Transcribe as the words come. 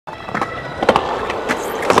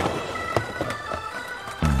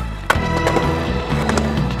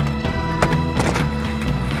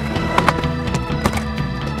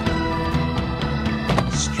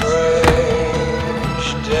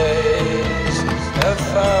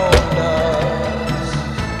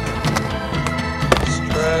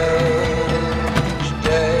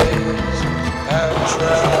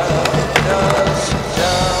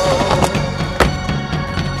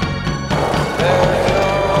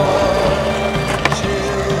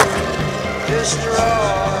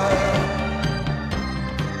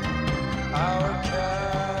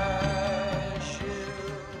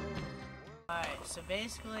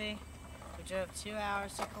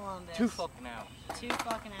2 fucking hours. 2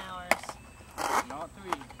 fucking hours. Not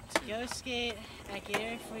 3. To go skate at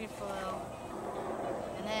Gatorade Free Flow,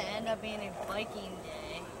 and then it ended up being a biking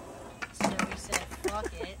day. So we said,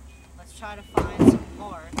 fuck it, let's try to find some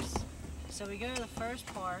parks. So we go to the first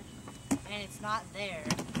park, and it's not there.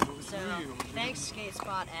 So thanks Skate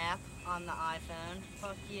Spot app on the iPhone,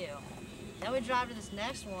 fuck you. Then we drive to this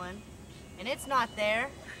next one, and it's not there.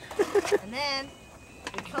 And then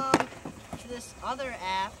we come to this other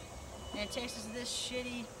app, and it takes us to this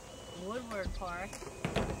shitty Woodward Park.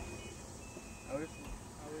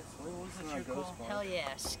 What's your call? Hell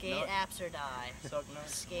yeah, skate Nut? apps or die. Suck nut?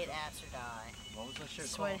 Skate apps or die. What was that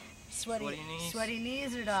shit called? Sweaty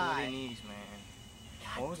knees or die. Sweaty knees, man.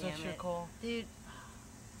 God What was that damn shit it. called? Dude.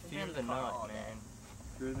 Fear the nut, man.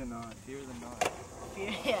 Fear the nut. Fear the nut.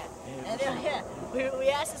 Yeah. And then, yeah. We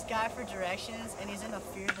asked this guy for directions, and he's in a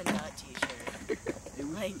Fear the Nut t-shirt.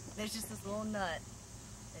 Like, there's just this little nut.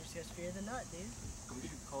 And it just goes, Fear the Nut, dude. We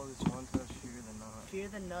should call this one test Fear the Nut. Fear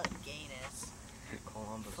the Nut gayness.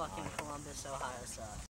 Columbus. Fucking Ohio. Columbus, Ohio sucks.